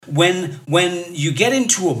When you get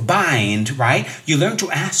into a bind, right, you learn to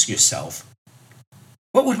ask yourself,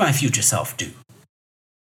 what would my future self do?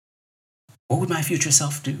 What would my future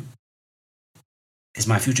self do? Is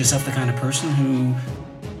my future self the kind of person who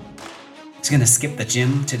is going to skip the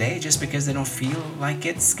gym today just because they don't feel like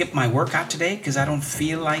it? Skip my workout today because I don't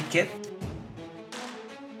feel like it?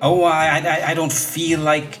 Oh, I don't feel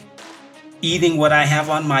like eating what I have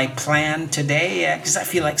on my plan today because I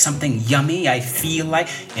feel like something yummy. I feel like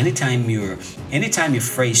anytime your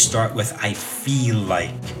phrase start with "I feel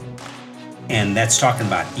like," and that's talking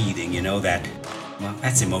about eating. You know that. Well,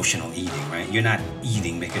 that's emotional eating, right? You're not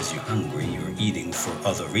eating because you're hungry. You're eating for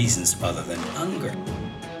other reasons other than hunger.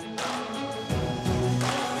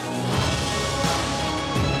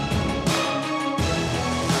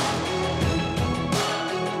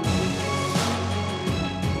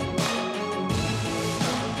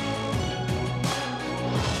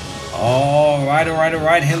 All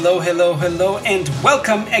right. Hello, and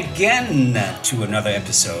welcome again to another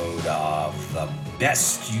episode of The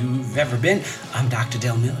Best You've Ever Been. I'm Dr.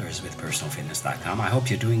 Del Millers with PersonalFitness.com. I hope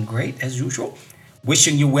you're doing great as usual.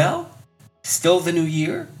 Wishing you well. Still the new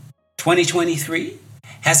year. 2023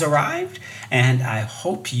 has arrived, and I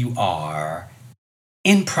hope you are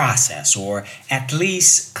in process or at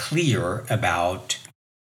least clear about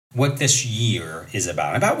what this year is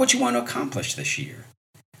about what you want to accomplish this year.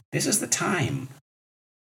 This is the time.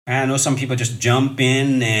 I know some people just jump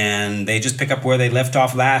in and they just pick up where they left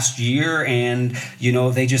off last year and,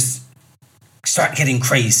 they just start getting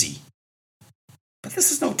crazy. But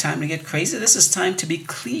this is no time to get crazy. This is time to be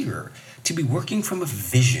clear, to be working from a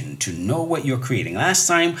vision, to know what you're creating. Last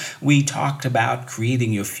time we talked about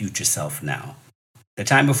creating your future self now. The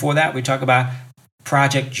time before that, we talked about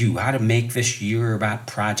Project You, how to make this year about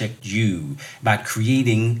Project You, about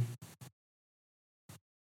creating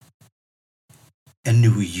a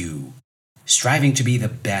new you, striving to be the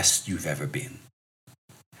best you've ever been.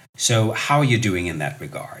 So how are you doing in that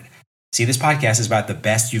regard? See, this podcast is about the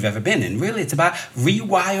best you've ever been, and really it's about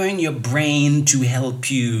rewiring your brain to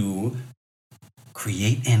help you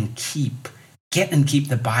create and get and keep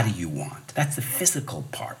the body you want. That's the physical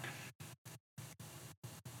part.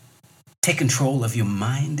 Take control of your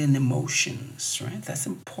mind and emotions, right? That's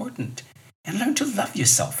important. And learn to love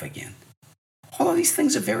yourself again. All of these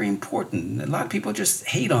things are very important. A lot of people just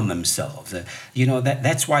hate on themselves.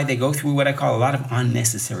 That's why they go through what I call a lot of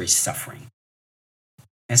unnecessary suffering,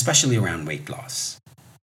 especially around weight loss.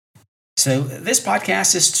 So this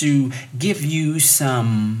podcast is to give you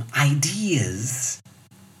some ideas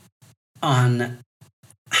on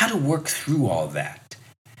how to work through all that,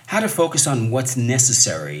 how to focus on what's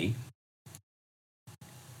necessary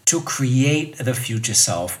to create the future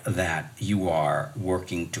self that you are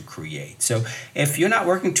working to create. So if you're not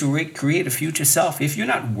working to create a future self, if you're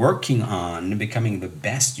not working on becoming the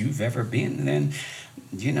best you've ever been, then,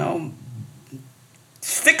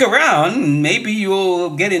 stick around. Maybe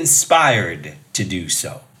you'll get inspired to do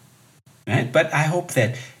so. Right? But I hope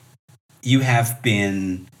that you have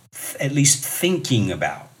been at least thinking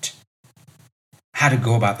about how to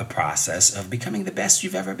go about the process of becoming the best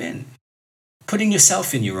you've ever been. Putting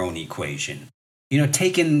yourself in your own equation,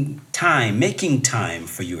 taking time, making time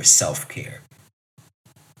for your self-care,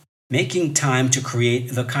 making time to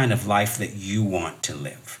create the kind of life that you want to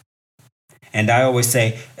live. And I always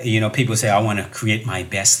say, people say, I want to create my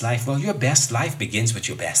best life. Well, your best life begins with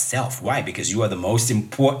your best self. Why? Because you are the most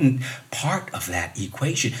important part of that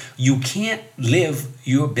equation. You can't live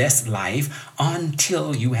your best life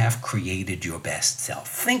until you have created your best self.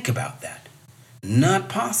 Think about that. Not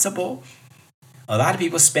possible. A lot of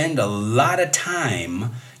people spend a lot of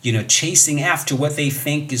time, chasing after what they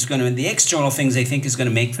think the external things they think is going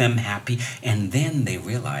to make them happy. And then they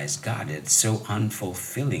realize, God, it's so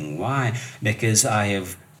unfulfilling. Why? Because I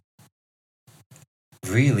have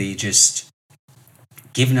really just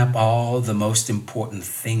given up all the most important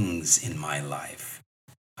things in my life.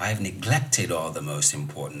 I've neglected all the most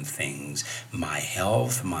important things: my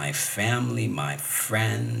health, my family, my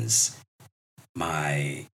friends,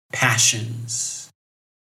 my passions.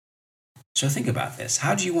 So think about this.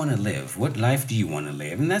 How do you want to live? What life do you want to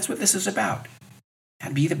live? And that's what this is about. How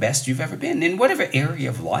to be the best you've ever been. In whatever area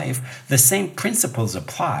of life, the same principles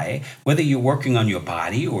apply, whether you're working on your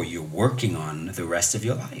body or you're working on the rest of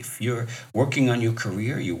your life. You're working on your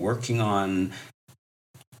career. You're working on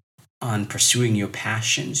pursuing your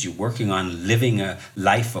passions. You're working on living a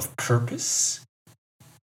life of purpose.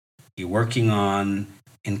 You're working on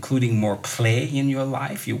including more play in your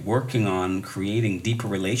life. You're working on creating deeper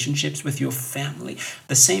relationships with your family.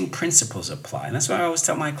 The same principles apply. And that's why I always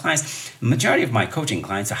tell my clients, the majority of my coaching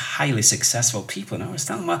clients are highly successful people. And I always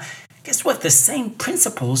tell them, well, guess what? The same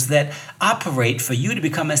principles that operate for you to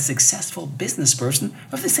become a successful business person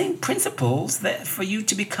are the same principles that for you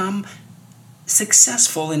to become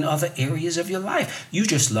successful in other areas of your life. You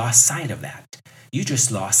just lost sight of that. You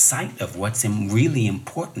just lost sight of what's really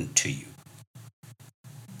important to you.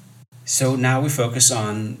 So now we focus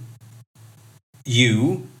on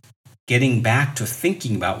you getting back to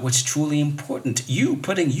thinking about what's truly important. You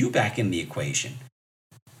putting you back in the equation.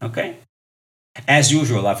 Okay? As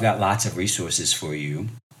usual, I've got lots of resources for you.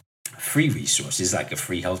 Free resources like a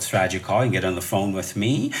free health strategy call. You can get on the phone with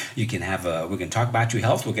me. We can talk about your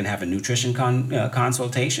health. We can have a nutrition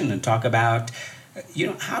consultation and talk about,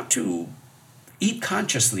 how to eat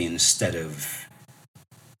consciously instead of,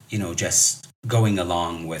 just going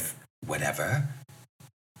along with whatever.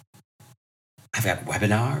 I've got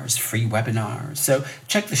webinars, free webinars. So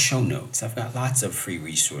check the show notes. I've got lots of free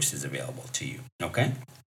resources available to you. Okay?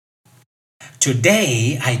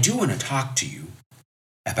 Today, I do want to talk to you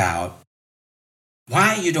about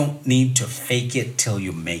why you don't need to fake it till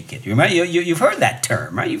you make it. You've heard that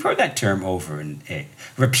term, right? You've heard that term over and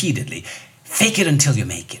repeatedly. Fake it until you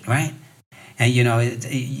make it, right? And you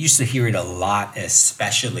used to hear it a lot,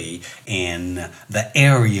 especially in the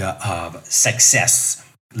area of success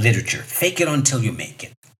literature. Fake it until you make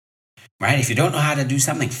it, right? If you don't know how to do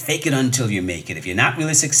something, fake it until you make it. If you're not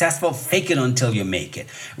really successful, fake it until you make it,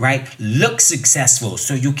 right? Look successful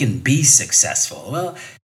so you can be successful. Well,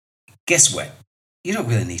 guess what? You don't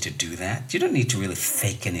really need to do that. You don't need to really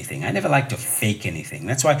fake anything. I never like to fake anything.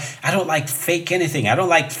 That's why I don't like fake anything. I don't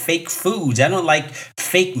like fake foods. I don't like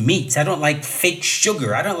fake meats. I don't like fake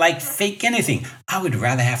sugar. I don't like fake anything. I would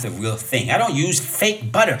rather have the real thing. I don't use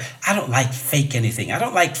fake butter. I don't like fake anything. I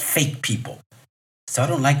don't like fake people. So I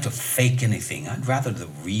don't like to fake anything. I'd rather the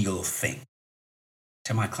real thing.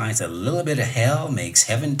 Tell my clients a little bit of hell makes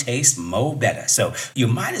heaven taste mo better. So you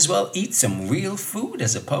might as well eat some real food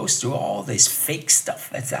as opposed to all this fake stuff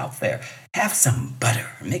that's out there. Have some butter.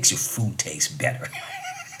 It makes your food taste better.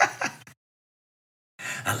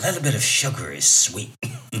 A little bit of sugar is sweet.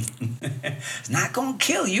 It's not going to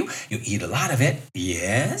kill you. You eat a lot of it.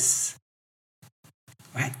 Yes.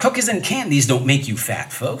 Right? Cookies and candies don't make you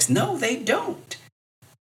fat, folks. No, they don't.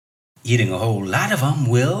 Eating a whole lot of them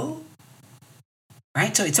will.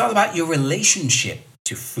 Right? So it's all about your relationship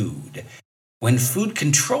to food. When food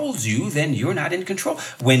controls you, then you're not in control.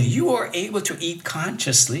 When you are able to eat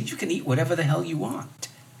consciously, you can eat whatever the hell you want.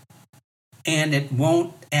 And it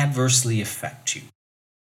won't adversely affect you.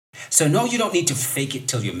 So no, you don't need to fake it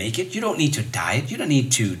till you make it. You don't need to diet. You don't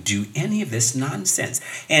need to do any of this nonsense.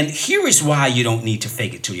 And here is why you don't need to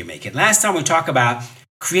fake it till you make it. Last time we talked about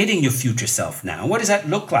creating your future self now. What does that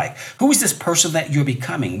look like? Who is this person that you're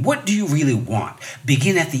becoming? What do you really want?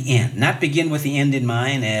 Begin at the end, not begin with the end in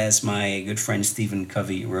mind, as my good friend Stephen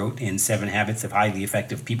Covey wrote in 7 Habits of Highly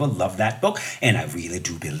Effective People. Love that book. And I really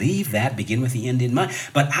do believe that. Begin with the end in mind.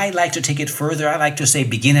 But I like to take it further. I like to say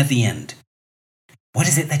begin at the end. What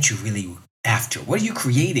is it that you're really after? What are you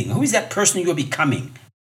creating? Who is that person you're becoming?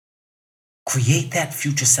 Create that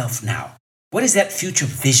future self now. What is that future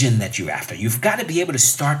vision that you're after? You've got to be able to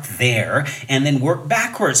start there and then work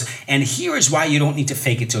backwards. And here is why you don't need to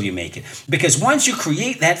fake it till you make it. Because once you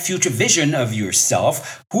create that future vision of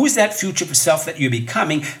yourself, who is that future self that you're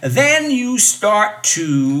becoming, then you start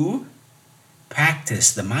to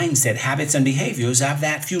practice the mindset, habits, and behaviors of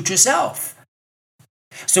that future self.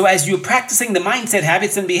 So as you're practicing the mindset,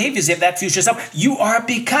 habits, and behaviors of that future self, you are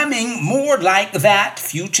becoming more like that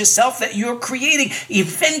future self that you're creating.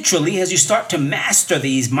 Eventually, as you start to master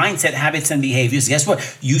these mindset, habits, and behaviors, guess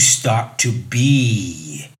what? You start to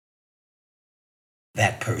be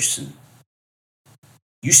that person.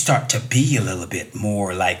 You start to be a little bit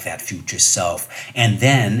more like that future self. And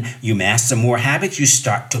then you master more habits, you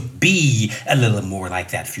start to be a little more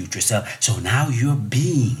like that future self. So now you're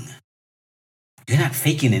being. You're not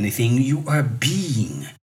faking anything, you are being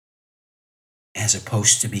as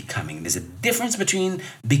opposed to becoming. There's a difference between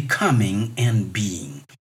becoming and being.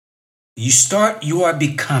 You start, you are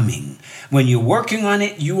becoming. When you're working on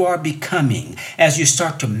it, you are becoming. As you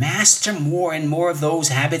start to master more and more of those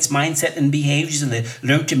habits, mindset, and behaviors and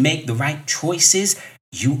learn to make the right choices,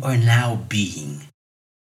 you are now being.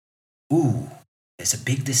 Ooh, there's a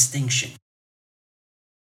big distinction.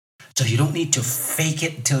 So you don't need to fake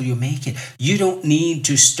it until you make it. You don't need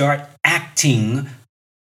to start acting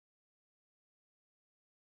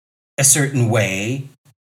a certain way.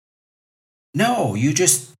 No, you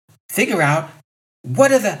just figure out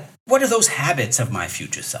What are those habits of my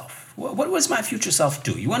future self? What does my future self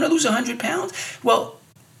do? You want to lose 100 pounds? Well,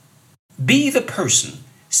 be the person.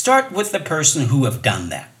 Start with the person who have done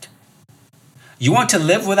that. You want to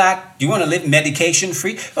live medication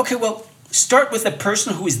free? Okay, well, start with the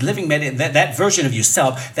person who is living that version of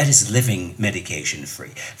yourself that is living medication free.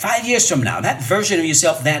 5 years from now, that version of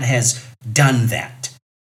yourself that has done that.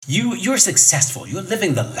 You're successful. You're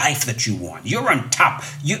living the life that you want. You're on top.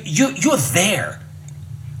 You're there,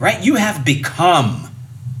 right? You have become.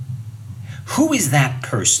 Who is that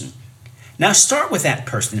person? Now start with that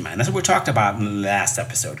person in mind. That's what we talked about in the last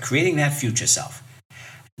episode, creating that future self.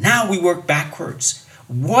 Now we work backwards.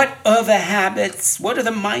 What are the habits? What are the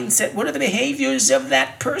mindset? What are the behaviors of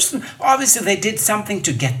that person? Obviously, they did something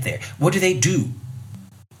to get there. What do they do?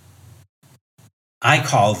 I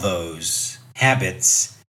call those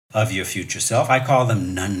habits of your future self, I call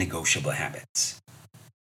them non-negotiable habits.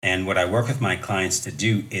 And what I work with my clients to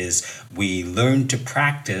do is we learn to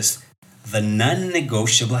practice the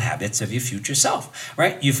non-negotiable habits of your future self,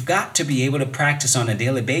 right? You've got to be able to practice on a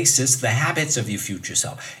daily basis the habits of your future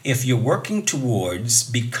self. If you're working towards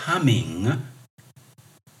becoming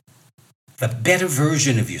the better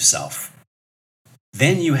version of yourself,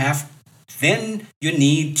 then you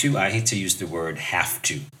need to, I hate to use the word have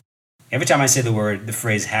to. Every time I say the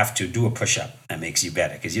phrase have to, do a push-up. That makes you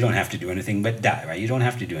better because you don't have to do anything but die, right? You don't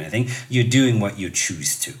have to do anything. You're doing what you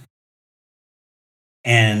choose to.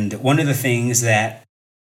 And one of the things that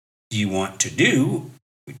you want to do,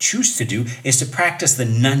 you choose to do, is to practice the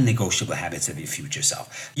non-negotiable habits of your future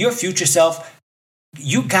self. Your future self,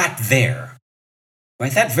 you got there,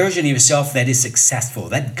 right? That version of yourself that is successful,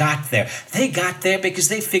 that got there. They got there because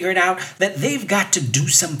they figured out that they've got to do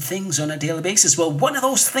some things on a daily basis. Well, what are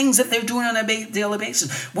those things that they're doing on a daily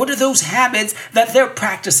basis? What are those habits that they're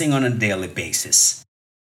practicing on a daily basis?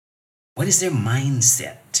 What is their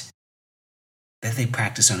mindset that they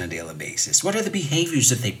practice on a daily basis? What are the behaviors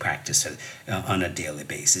that they practice on a daily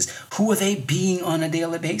basis? Who are they being on a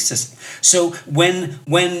daily basis? So when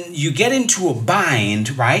you get into a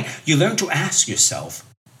bind, right, you learn to ask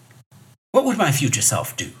yourself, what would my future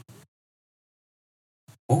self do?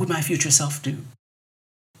 What would my future self do?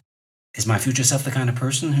 Is my future self the kind of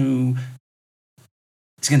person who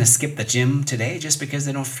is going to skip the gym today just because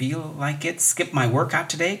they don't feel like it? Skip my workout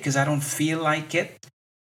today because I don't feel like it?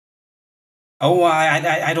 Oh,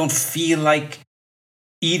 I don't feel like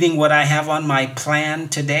eating what I have on my plan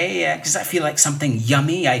today because I feel like something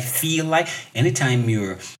yummy. I feel like anytime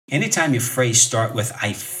your phrase start with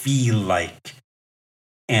 "I feel like,"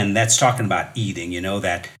 and that's talking about eating. You know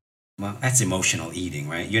that. Well, that's emotional eating,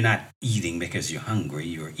 right? You're not eating because you're hungry.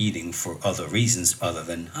 You're eating for other reasons other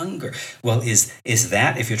than hunger. Well, is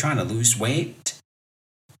that if you're trying to lose weight?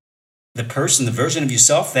 The version of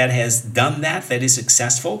yourself that has done that is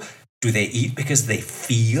successful. Do they eat because they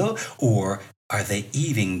feel, or are they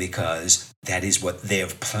eating because that is what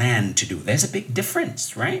they've planned to do? There's a big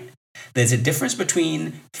difference, right? There's a difference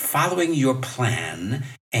between following your plan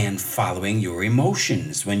and following your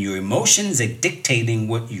emotions. When your emotions are dictating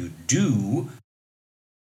what you do,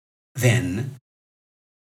 then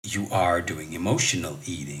you are doing emotional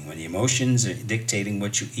eating. When the emotions are dictating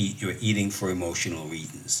what you eat, you're eating for emotional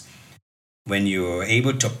reasons. When you're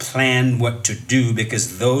able to plan what to do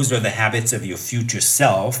because those are the habits of your future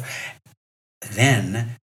self,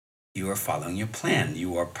 then you are following your plan.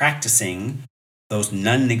 You are practicing those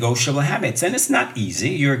non-negotiable habits. And it's not easy.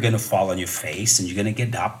 You're going to fall on your face and you're going to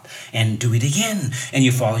get up and do it again. And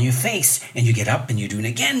you fall on your face and you get up and you do it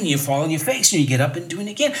again. And you fall on your face and you get up and do it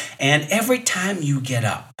again. And every time you get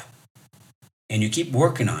up and you keep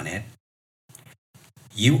working on it,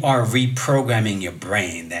 you are reprogramming your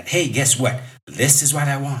brain that, hey, guess what? This is what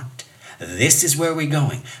I want. This is where we're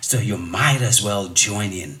going. So you might as well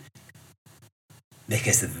join in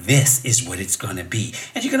because this is what it's going to be.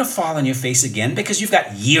 And you're going to fall on your face again because you've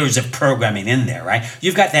got years of programming in there, right?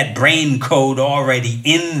 You've got that brain code already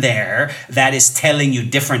in there that is telling you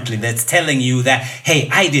differently, that's telling you that, hey,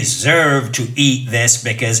 I deserve to eat this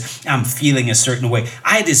because I'm feeling a certain way.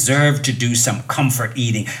 I deserve to do some comfort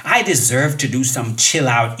eating. I deserve to do some chill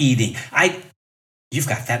out eating. You've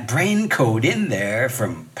got that brain code in there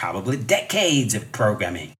from probably decades of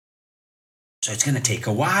programming. So it's going to take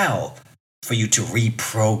a while for you to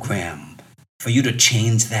reprogram, for you to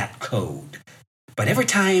change that code. But every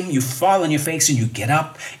time you fall on your face and you get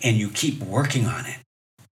up and you keep working on it,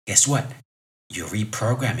 guess what? You're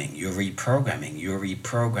reprogramming, you're reprogramming, you're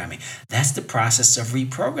reprogramming. That's the process of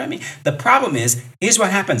reprogramming. The problem is, here's what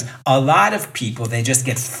happens. A lot of people, they just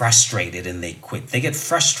get frustrated and they quit. They get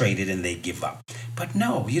frustrated and they give up. But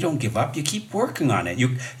no, you don't give up. You keep working on it.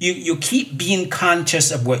 You keep being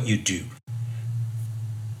conscious of what you do.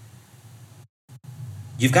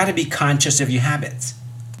 You've got to be conscious of your habits.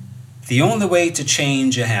 The only way to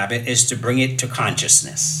change a habit is to bring it to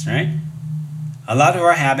consciousness, right? A lot of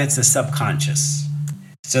our habits are subconscious.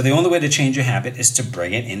 So the only way to change a habit is to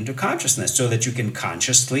bring it into consciousness so that you can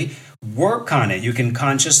consciously work on it. You can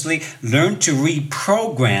consciously learn to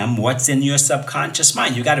reprogram what's in your subconscious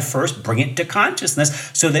mind. You got to first bring it to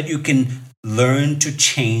consciousness so that you can learn to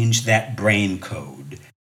change that brain code,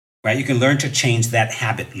 right? You can learn to change that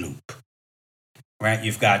habit loop, right?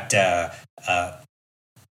 You've got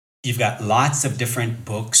lots of different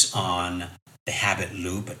books on the habit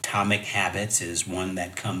loop. Atomic Habits is one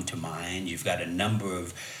that come to mind. You've got a number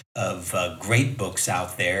of great books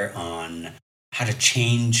out there on how to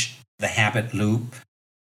change the habit loop,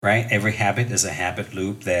 right? Every habit is a habit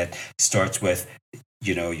loop that starts with,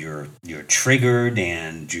 you're triggered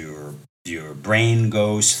and your brain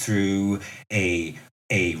goes through a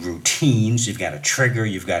routine. So you've got a trigger,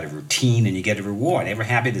 you've got a routine, and you get a reward. Every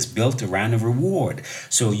habit is built around a reward.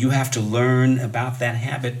 So you have to learn about that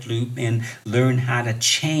habit loop and learn how to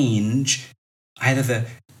change either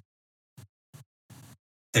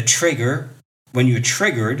the trigger. When you're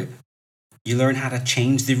triggered, you learn how to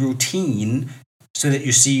change the routine so that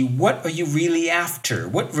you see, what are you really after?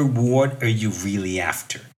 What reward are you really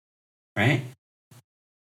after? Right?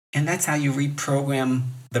 And that's how you reprogram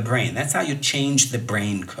the brain. That's how you change the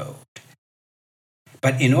brain code.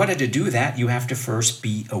 But in order to do that, you have to first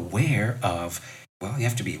be aware of, you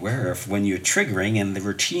have to be aware of when you're triggering and the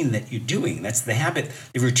routine that you're doing. That's the habit.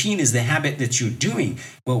 The routine is the habit that you're doing.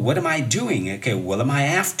 Well, what am I doing? Okay, what am I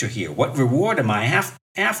after here? What reward am I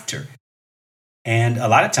after? And a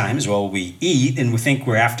lot of times, we eat and we think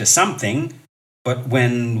we're after something, but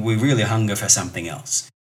when we really hunger for something else.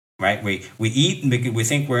 Right? We eat and we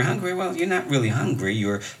think we're hungry. Well, you're not really hungry.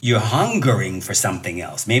 You're hungering for something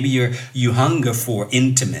else. Maybe you hunger for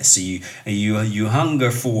intimacy. You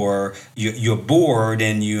hunger for you're bored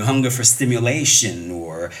and you hunger for stimulation,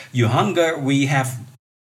 or you hunger. We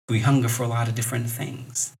hunger for a lot of different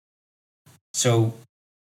things. So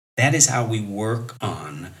that is how we work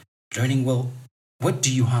on learning. Well, what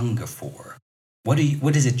do you hunger for? What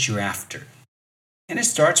is it you're after? And it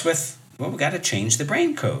starts with, we've got to change the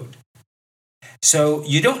brain code. So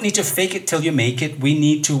you don't need to fake it till you make it. We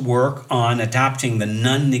need to work on adopting the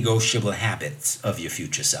non-negotiable habits of your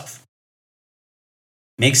future self.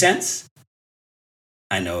 Make sense?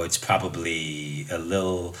 I know it's probably a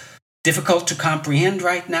little difficult to comprehend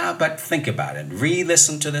right now, but think about it.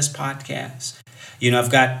 Re-listen to this podcast.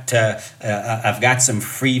 I've got some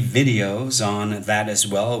free videos on that as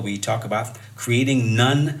well. We talk about creating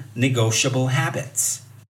non-negotiable habits.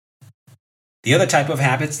 The other type of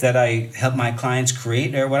habits that I help my clients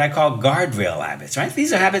create are what I call guardrail habits, right?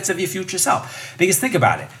 These are habits of your future self. Because think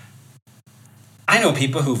about it. I know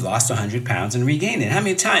people who've lost 100 pounds and regained it. How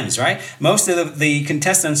many times, right? Most of the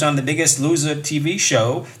contestants on The Biggest Loser TV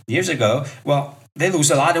show years ago, they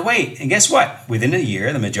lose a lot of weight. And guess what? Within a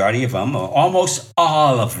year, the majority of them, or almost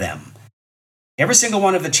all of them, every single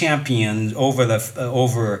one of the champions over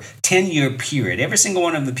 10-year period, every single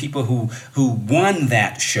one of the people who won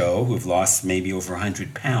that show, who've lost maybe over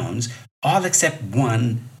 100 pounds, all except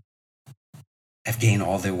one have gained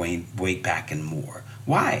all their weight back and more.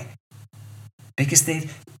 Why? Because they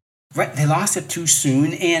lost it too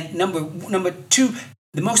soon. And number two,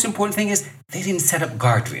 the most important thing is they didn't set up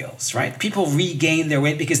guardrails, right? People regain their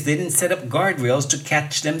weight because they didn't set up guardrails to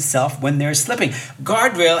catch themselves when they're slipping.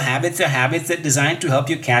 Guardrail habits are habits that are designed to help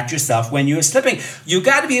you catch yourself when you're slipping. You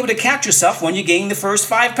got to be able to catch yourself when you gain the first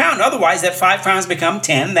 5 pounds. Otherwise, that 5 pounds become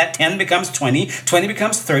 10, that 10 becomes 20, 20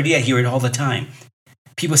 becomes 30. I hear it all the time.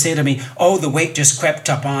 People say to me, the weight just crept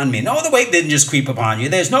up on me. No, the weight didn't just creep up on you.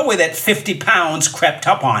 There's no way that 50 pounds crept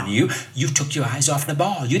up on you. You took your eyes off the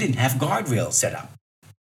ball. You didn't have guardrails set up.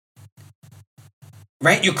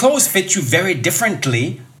 Right? Your clothes fit you very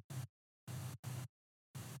differently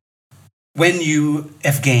when you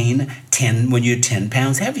have gained when you're 10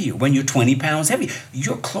 pounds heavier, when you're 20 pounds heavier.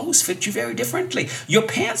 Your clothes fit you very differently. Your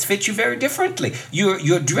pants fit you very differently.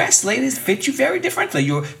 Your dress, ladies, fit you very differently.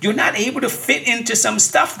 You're not able to fit into some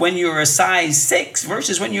stuff when you're a size 6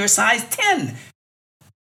 versus when you're a size 10.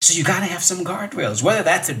 So you got to have some guardrails, whether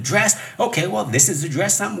that's a dress. Okay, this is the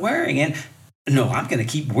dress I'm wearing. And No, I'm going to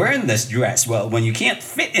keep wearing this dress. Well, when you can't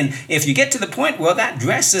fit in, if you get to the point, well, that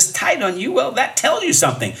dress is tight on you, well, that tells you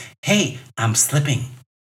something. Hey, I'm slipping.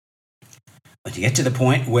 When you get to the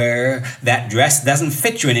point where that dress doesn't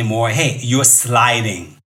fit you anymore, hey, you're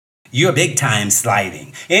sliding. You're big time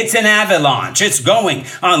sliding. It's an avalanche. It's going.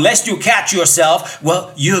 Unless you catch yourself,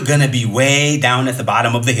 well, you're going to be way down at the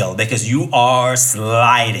bottom of the hill because you are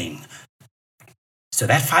sliding. So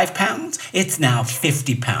that 5 pounds, it's now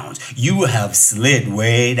 50 pounds. You have slid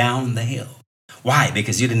way down the hill. Why?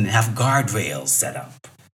 Because you didn't have guardrails set up.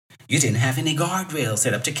 You didn't have any guardrails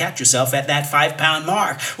set up to catch yourself at that 5 pound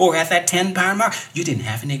mark or at that 10 pound mark. You didn't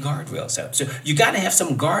have any guardrails set up. So you got to have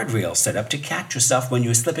some guardrails set up to catch yourself when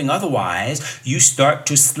you're slipping. Otherwise, you start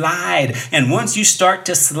to slide. And once you start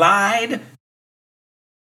to slide,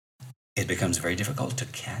 it becomes very difficult to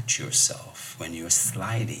catch yourself when you're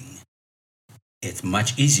sliding. It's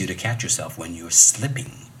much easier to catch yourself when you're slipping.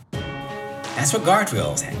 That's what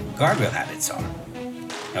guardrail habits are.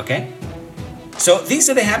 Okay? So these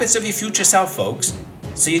are the habits of your future self, folks.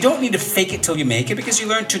 So you don't need to fake it till you make it because you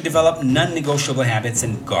learn to develop non-negotiable habits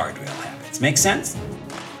and guardrail habits. Make sense?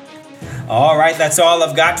 All right, that's all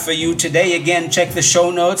I've got for you today. Again, check the show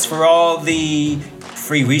notes for all the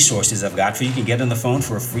free resources I've got for you. You can get on the phone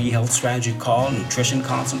for a free health strategy call, nutrition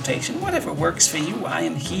consultation, whatever works for you. I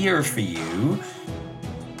am here for you.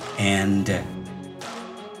 And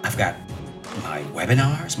I've got my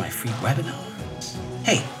webinars, my free webinars.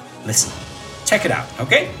 Hey, listen, check it out,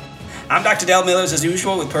 okay? I'm Dr. Del Millers, as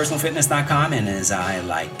usual, with personalfitness.com. And as I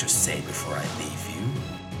like to say before I leave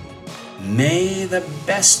you, may the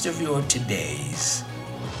best of your todays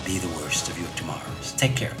be the worst of your tomorrows.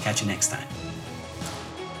 Take care. Catch you next time.